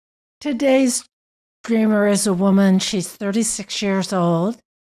Today's dreamer is a woman. She's 36 years old.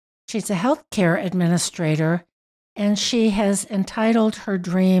 She's a healthcare administrator, and she has entitled her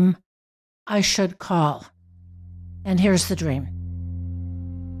dream, I Should Call. And here's the dream.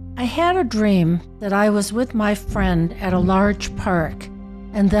 I had a dream that I was with my friend at a large park,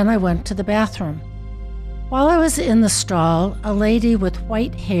 and then I went to the bathroom. While I was in the stall, a lady with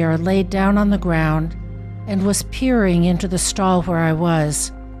white hair laid down on the ground and was peering into the stall where I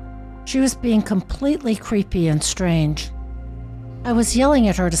was. She was being completely creepy and strange. I was yelling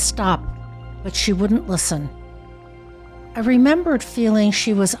at her to stop, but she wouldn't listen. I remembered feeling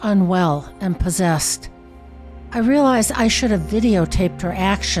she was unwell and possessed. I realized I should have videotaped her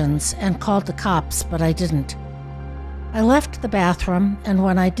actions and called the cops, but I didn't. I left the bathroom, and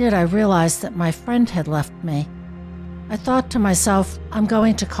when I did, I realized that my friend had left me. I thought to myself, I'm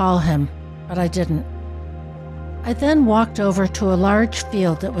going to call him, but I didn't. I then walked over to a large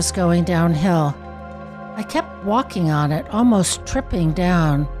field that was going downhill. I kept walking on it, almost tripping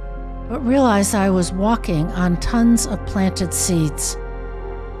down, but realized I was walking on tons of planted seeds.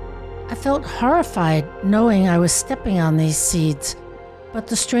 I felt horrified knowing I was stepping on these seeds, but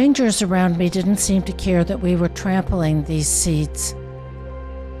the strangers around me didn't seem to care that we were trampling these seeds.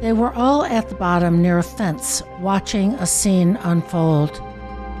 They were all at the bottom near a fence, watching a scene unfold.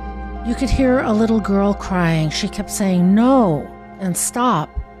 You could hear a little girl crying. She kept saying no and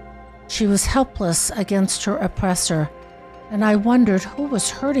stop. She was helpless against her oppressor, and I wondered who was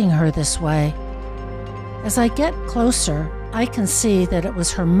hurting her this way. As I get closer, I can see that it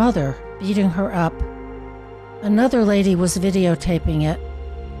was her mother beating her up. Another lady was videotaping it.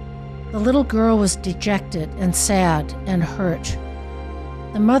 The little girl was dejected and sad and hurt.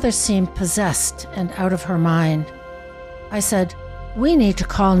 The mother seemed possessed and out of her mind. I said, "We need to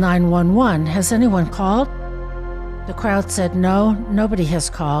call 911. Has anyone called?" The crowd said, "No, nobody has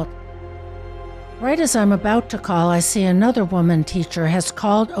called." Right as I'm about to call, I see another woman teacher has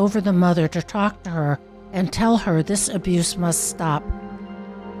called over the mother to talk to her and tell her this abuse must stop.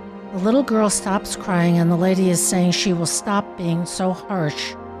 The little girl stops crying, and the lady is saying she will stop being so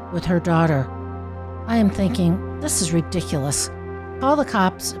harsh with her daughter. I am thinking, this is ridiculous. Call the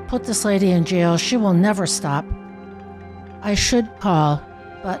cops, put this lady in jail. She will never stop. I should call,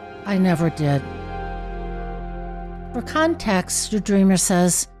 but I never did. For context, the dreamer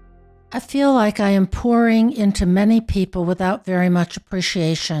says, I feel like I am pouring into many people without very much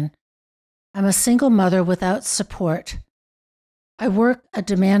appreciation. I'm a single mother without support. I work a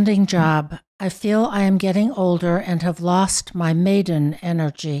demanding job. I feel I am getting older and have lost my maiden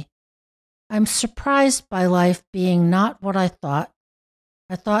energy. I'm surprised by life being not what I thought.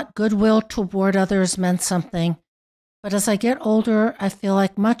 I thought goodwill toward others meant something, but as I get older, I feel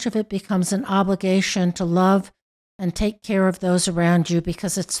like much of it becomes an obligation to love and take care of those around you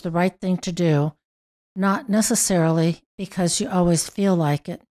because it's the right thing to do, not necessarily because you always feel like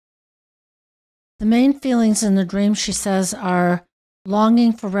it. The main feelings in the dream, she says, are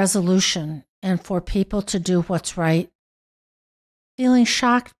longing for resolution and for people to do what's right, feeling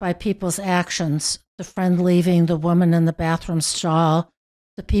shocked by people's actions, the friend leaving the woman in the bathroom stall,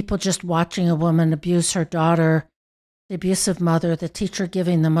 the people just watching a woman abuse her daughter, the abusive mother, the teacher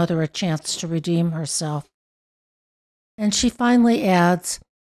giving the mother a chance to redeem herself. And she finally adds,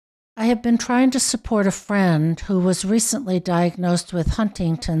 I have been trying to support a friend who was recently diagnosed with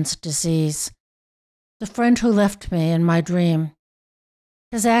Huntington's disease, the friend who left me in my dream.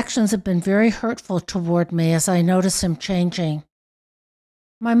 His actions have been very hurtful toward me as I notice him changing.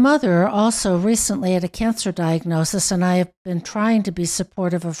 My mother also recently had a cancer diagnosis, and I have been trying to be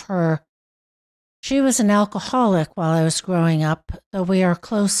supportive of her. She was an alcoholic while I was growing up, though we are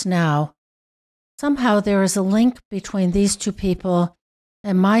close now. Somehow there is a link between these two people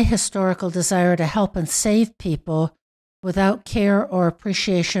and my historical desire to help and save people without care or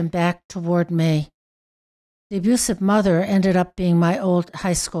appreciation back toward me. The abusive mother ended up being my old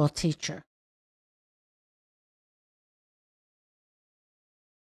high school teacher.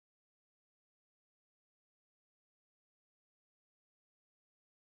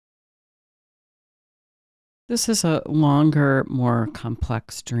 This is a longer, more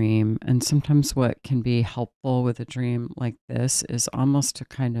complex dream. And sometimes what can be helpful with a dream like this is almost to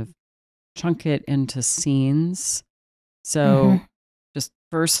kind of chunk it into scenes. So just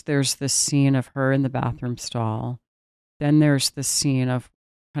first there's this scene of her in the bathroom stall. Then there's the scene of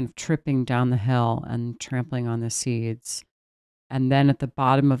kind of tripping down the hill and trampling on the seeds. And then at the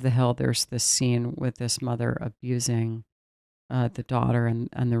bottom of the hill, there's this scene with this mother abusing the daughter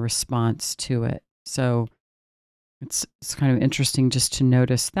and the response to it. So it's kind of interesting just to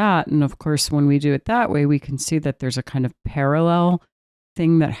notice that. And of course, when we do it that way, we can see that there's a kind of parallel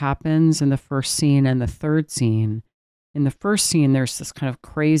thing that happens in the first scene and the third scene. In the first scene, there's this kind of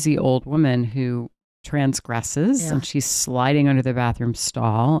crazy old woman who transgresses, Yeah. and she's sliding under the bathroom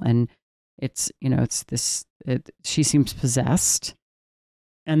stall, and she seems possessed.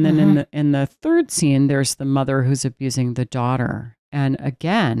 And then in the third scene, there's the mother who's abusing the daughter, and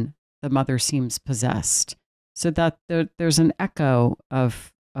again, the mother seems possessed. So that there's an echo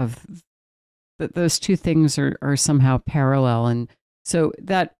of that those two things are somehow parallel, and so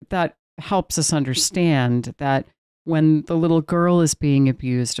that helps us understand that when the little girl is being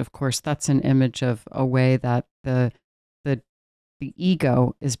abused, of course, that's an image of a way that the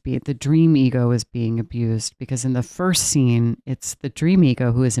ego the dream ego is being abused, because in the first scene, it's the dream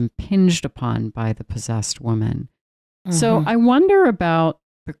ego who is impinged upon by the possessed woman. So I wonder about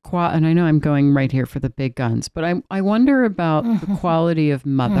and I know I'm going right here for the big guns, but I wonder about the quality of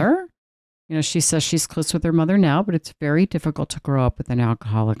mother. You know, she says she's close with her mother now, but it's very difficult to grow up with an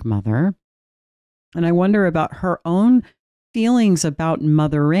alcoholic mother. And I wonder about her own feelings about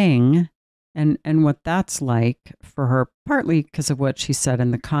mothering and what that's like for her, partly because of what she said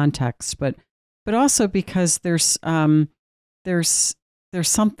in the context, but also because there's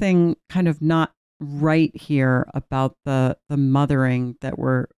something kind of not right here about the mothering that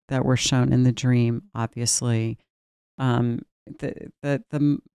were shown in the dream. Obviously, there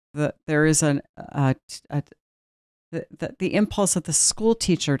is the impulse of the school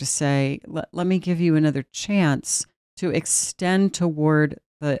teacher to say, let me give you another chance to extend toward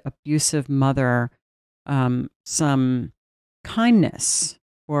the abusive mother some kindness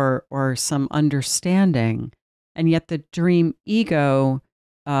or some understanding. And yet the dream ego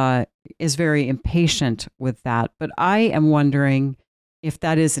is very impatient with that. But I am wondering if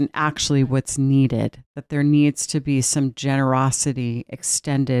that isn't actually what's needed, that there needs to be some generosity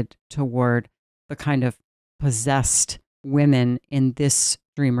extended toward the kind of possessed women in this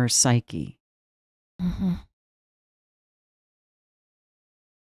dreamer's psyche. Mm-hmm.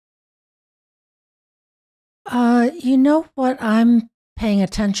 You know what I'm paying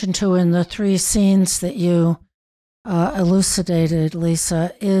attention to in the three scenes that you elucidated,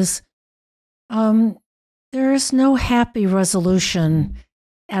 Lisa, is there is no happy resolution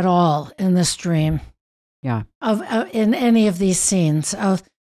at all in this dream. Yeah. In any of these scenes. Of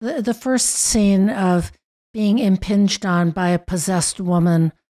the first scene of being impinged on by a possessed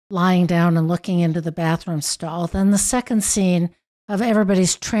woman lying down and looking into the bathroom stall. Then the second scene of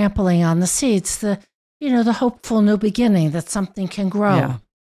everybody's trampling on the seeds. The hopeful new beginning that something can grow. Yeah.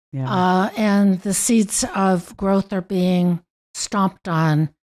 Yeah. And the seeds of growth are being stomped on.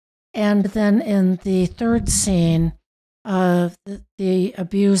 And then in the third scene, the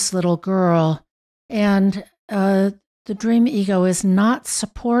abused little girl, and the dream ego is not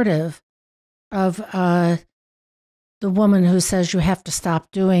supportive of the woman who says, you have to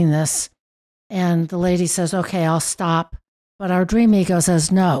stop doing this. And the lady says, okay, I'll stop. But our dream ego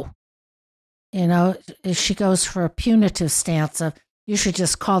says no. You know, she goes for a punitive stance of, you should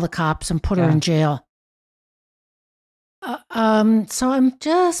just call the cops and put her in jail. So I'm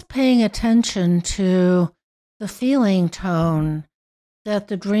just paying attention to the feeling tone that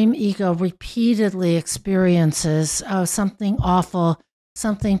the dream ego repeatedly experiences of something awful,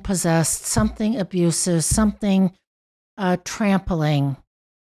 something possessed, something abusive, something trampling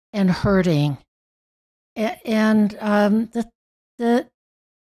and hurting. And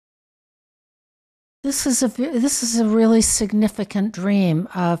this is a really significant dream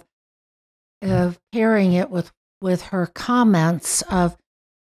of pairing it with her comments of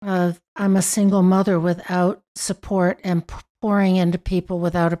I'm a single mother without support and pouring into people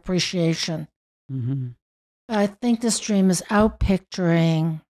without appreciation. Mm-hmm. I think this dream is out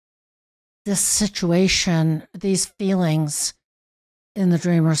picturing this situation, these feelings in the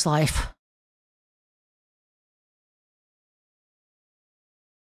dreamer's life.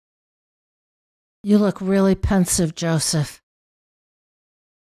 You look really pensive, Joseph.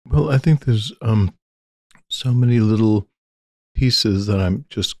 Well, I think there's so many little pieces that I'm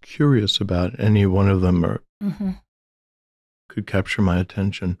just curious about. Any one of them could capture my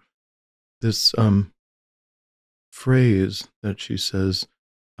attention. This phrase that she says,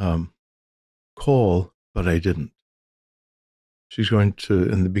 call, but I didn't. She's going to,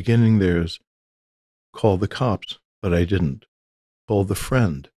 in the beginning, there's call the cops, but I didn't. Call the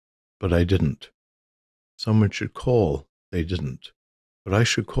friend, but I didn't. Someone should call, they didn't. But I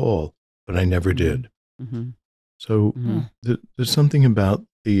should call, but I never did. Mm-hmm. So there's something about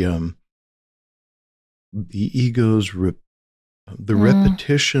the ego's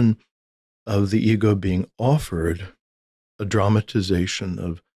repetition of the ego being offered a dramatization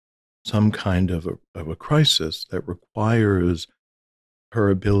of some kind of a crisis that requires her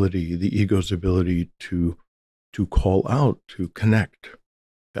ability, the ego's ability to call out, to connect,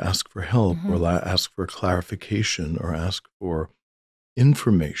 to ask for help, or ask for clarification, or ask for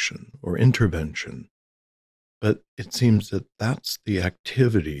information or intervention. But it seems that that's the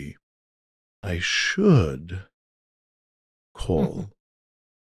activity I should call,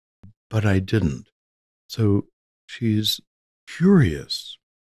 but I didn't. So she's curious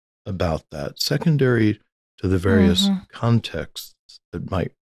about that, secondary to the various contexts that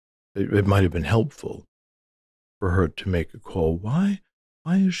it might have been helpful for her to make a call. Why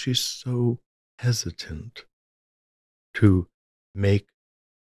is she so hesitant to make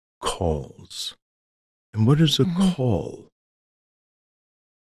calls? And what is a call?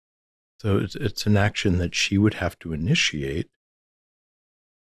 So it's an action that she would have to initiate.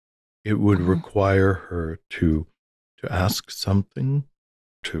 It would require her to ask something,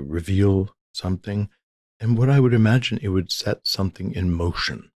 to reveal something. And what I would imagine, it would set something in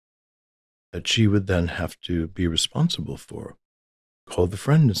motion that she would then have to be responsible for. Call the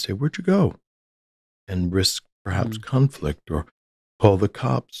friend and say, "Where'd you go?" And risk perhaps conflict, or call the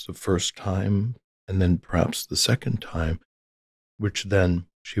cops the first time and then perhaps the second time, which then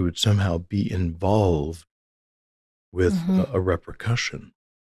she would somehow be involved with a repercussion,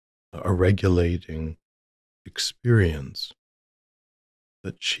 a regulating experience.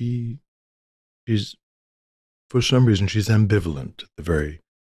 But she's, for some reason, she's ambivalent at the very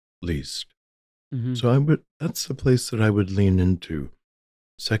least. So that's the place that I would lean into,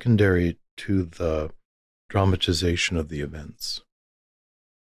 secondary to the dramatization of the events.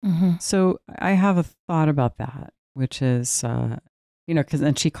 So I have a thought about that, which is, because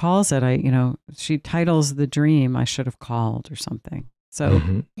and she calls it, she titles the dream, "I should have called," or something.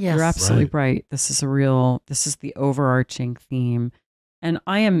 So you're absolutely right. This is the overarching theme. And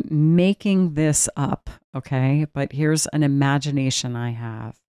I am making this up, okay? But here's an imagination I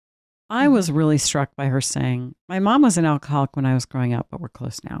have. I was really struck by her saying, "My mom was an alcoholic when I was growing up, but we're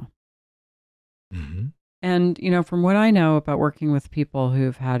close now." And, from what I know about working with people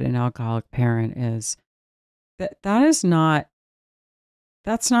who've had an alcoholic parent, is that's not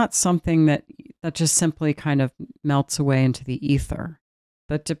something that just simply kind of melts away into the ether.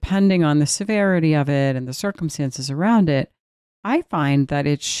 But depending on the severity of it and the circumstances around it, I find that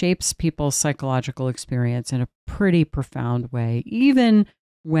it shapes people's psychological experience in a pretty profound way, even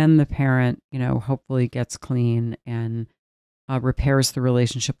when the parent, hopefully gets clean and repairs the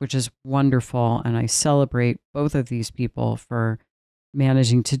relationship, which is wonderful. And I celebrate both of these people for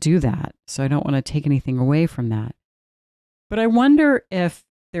managing to do that. So I don't want to take anything away from that. But I wonder if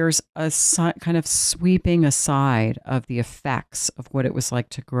there's a kind of sweeping aside of the effects of what it was like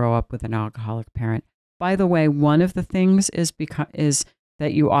to grow up with an alcoholic parent. By the way, one of the things is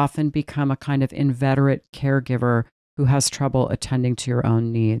that you often become a kind of inveterate caregiver who has trouble attending to your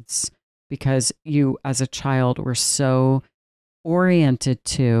own needs, because you, as a child, were so oriented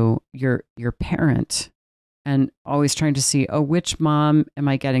to your parent and always trying to see, oh, which mom am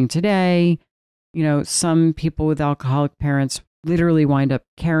I getting today? Some people with alcoholic parents literally wind up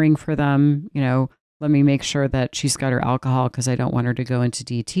caring for them. Let me make sure that she's got her alcohol because I don't want her to go into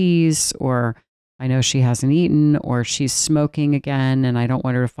DTs, or I know she hasn't eaten, or she's smoking again and I don't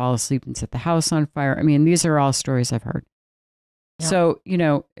want her to fall asleep and set the house on fire. I mean, these are all stories I've heard. Yeah. So,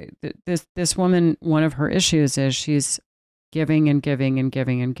 this woman, one of her issues is she's giving and giving and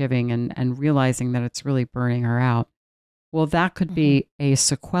giving and giving and realizing that it's really burning her out. Well, that could be a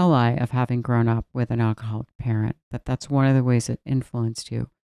sequelae of having grown up with an alcoholic parent, that's one of the ways it influenced you.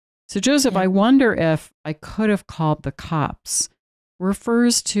 So, Joseph, I wonder if I could have called the cops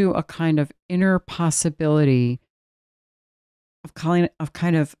refers to a kind of inner possibility of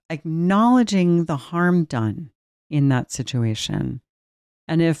kind of acknowledging the harm done in that situation.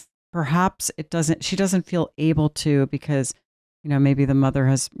 And if perhaps she doesn't feel able to, because, maybe the mother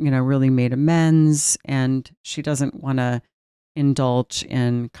has, really made amends and she doesn't want to indulge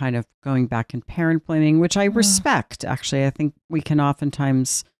in kind of going back and parent blaming, which I respect. Actually, I think we can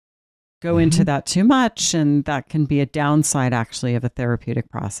oftentimes go into that too much, and that can be a downside actually of a therapeutic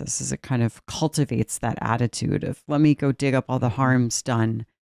process, as it kind of cultivates that attitude of, let me go dig up all the harms done.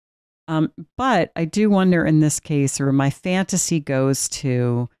 But I do wonder in this case, or my fantasy goes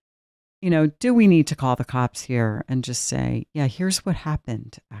to, do we need to call the cops here and just say, yeah, here's what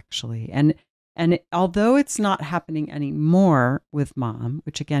happened actually. And although it's not happening anymore with mom,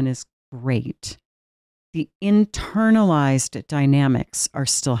 which again is great, the internalized dynamics are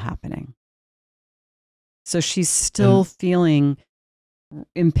still happening. So she's still feeling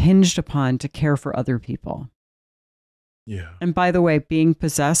impinged upon to care for other people. Yeah. And by the way, being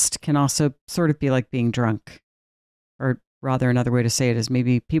possessed can also sort of be like being drunk or rather another way to say it is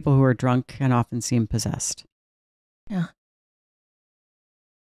maybe people who are drunk can often seem possessed. Yeah.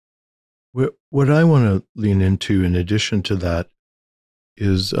 What I want to lean into in addition to that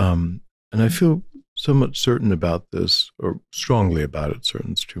is, and I feel somewhat certain about this, or strongly about it,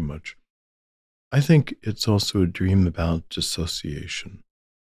 certain's too much. I think it's also a dream about dissociation.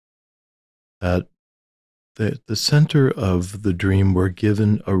 That the center of the dream, we're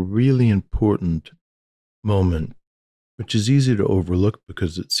given a really important moment, which is easy to overlook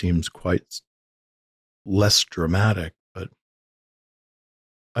because it seems quite less dramatic. But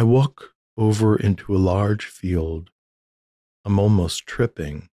I walk over into a large field. I'm almost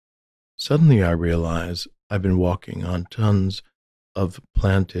tripping. Suddenly I realize I've been walking on tons of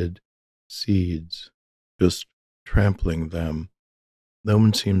planted seeds, just trampling them. No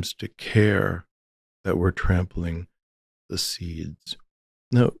one seems to care that we're trampling the seeds.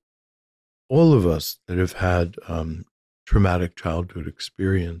 Now, all of us that have had traumatic childhood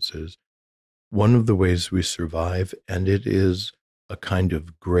experiences, one of the ways we survive, and it is a kind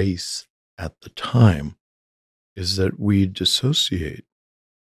of grace at the time, is that we dissociate.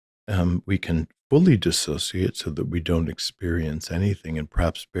 We can fully dissociate so that we don't experience anything and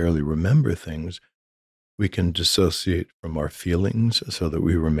perhaps barely remember things. We can dissociate from our feelings so that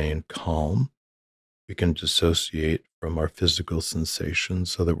we remain calm. We can dissociate from our physical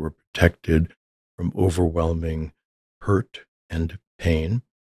sensations so that we're protected from overwhelming hurt and pain.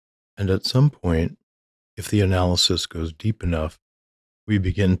 And at some point, if the analysis goes deep enough, we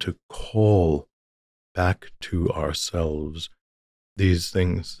begin to call back to ourselves these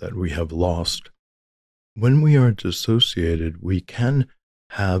things that we have lost. When we are dissociated, we can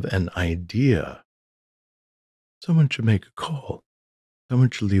have an idea. Someone should make a call. Someone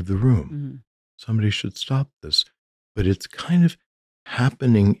should leave the room. Mm-hmm. Somebody should stop this. But it's kind of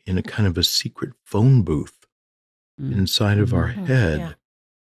happening in a kind of a secret phone booth inside of our head. Yeah.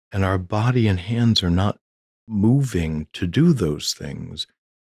 And our body and hands are not moving to do those things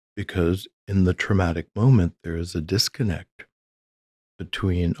because in the traumatic moment, there is a disconnect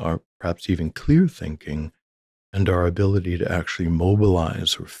between our perhaps even clear thinking and our ability to actually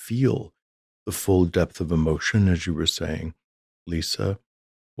mobilize or feel the full depth of emotion, as you were saying, Lisa,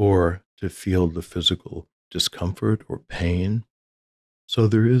 or to feel the physical discomfort or pain. So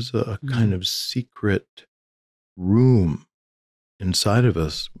there is a kind of secret room inside of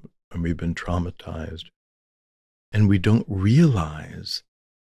us when we've been traumatized, and we don't realize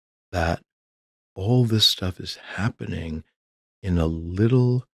that all this stuff is happening in a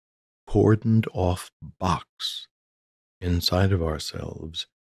little cordoned off box inside of ourselves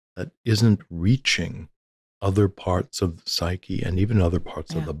that isn't reaching other parts of the psyche and even other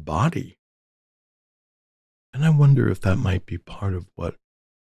parts of the body. And I wonder if that might be part of what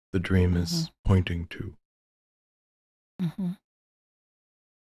the dream is pointing to.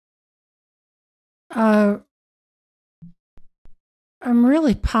 I'm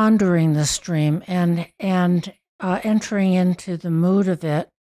really pondering this dream and entering into the mood of it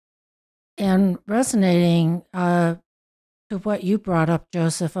and resonating to what you brought up,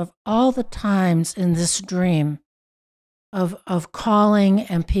 Joseph, of all the times in this dream of calling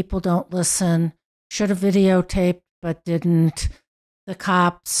and people don't listen, should have videotaped but didn't, the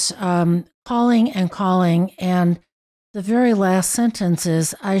cops calling, and the very last sentence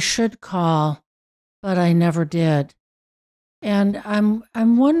is, I should call, but I never did. And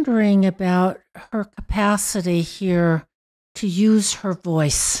I'm wondering about her capacity here to use her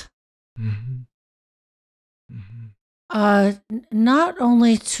voice. Not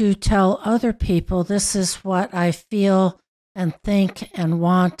only to tell other people this is what I feel and think and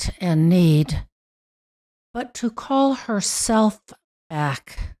want and need, but to call herself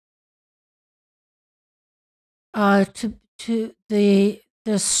back to the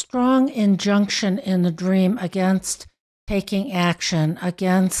strong injunction in the dream against taking action,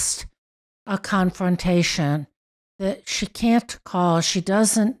 against a confrontation, that she can't call, she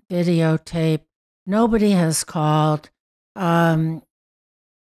doesn't videotape, nobody has called, and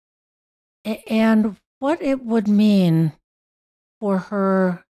what it would mean for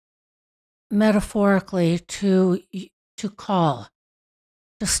her metaphorically to call,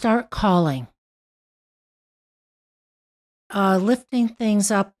 to start calling, lifting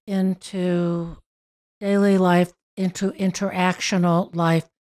things up into daily life, into interactional life,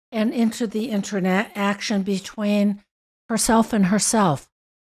 and into the interaction between herself and herself.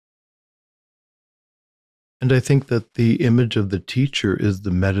 And I think that the image of the teacher is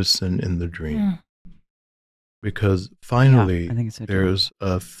the medicine in the dream. Because finally, there's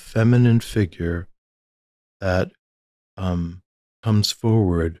a feminine figure that comes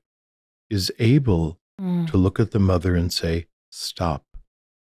forward, is able to look at the mother and say, stop.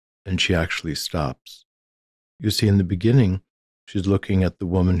 And she actually stops. You see, in the beginning, she's looking at the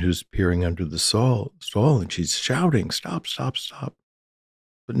woman who's peering under the stall, and she's shouting, stop, stop, stop.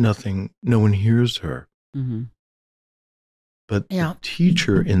 But no one hears her. Mm-hmm. But the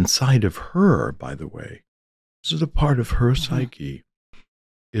teacher inside of her, by the way, this is a part of her psyche,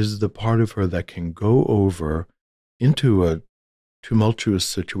 is the part of her that can go over into a tumultuous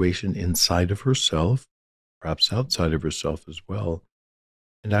situation inside of herself, perhaps outside of herself as well,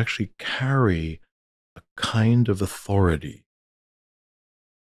 and actually carry a kind of authority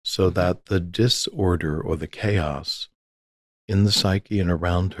so that the disorder or the chaos in the psyche and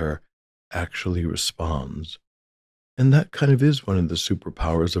around her actually responds. And that kind of is one of the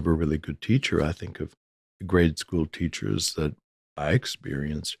superpowers of a really good teacher. I think of the grade school teachers that I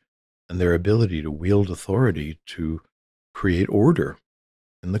experienced and their ability to wield authority to create order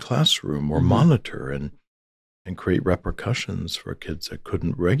in the classroom or monitor and create repercussions for kids that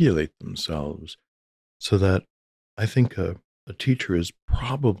couldn't regulate themselves. So that I think a teacher is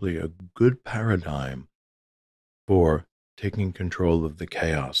probably a good paradigm for taking control of the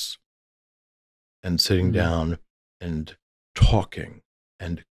chaos and sitting down and talking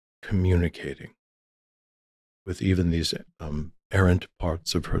and communicating with even these errant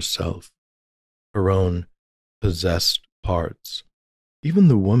parts of herself, her own possessed parts. Even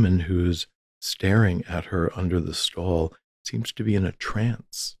the woman who's staring at her under the stall seems to be in a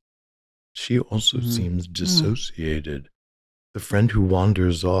trance. She also seems dissociated. The friend who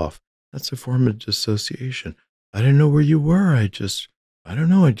wanders off, that's a form of dissociation. I didn't know where you were. I don't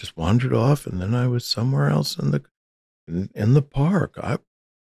know. I just wandered off and then I was somewhere else in the park. I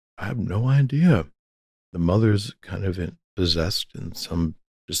have no idea. The mother's kind of possessed in some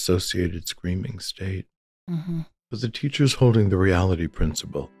dissociated screaming state. But the teacher's holding the reality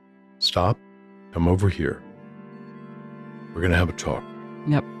principle. Stop, come over here. We're going to have a talk.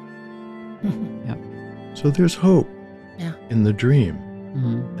 Yep. So there's hope in the dream.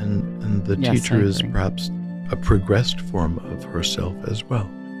 And the Yes, teacher I is agree. perhaps a progressed form of herself as well.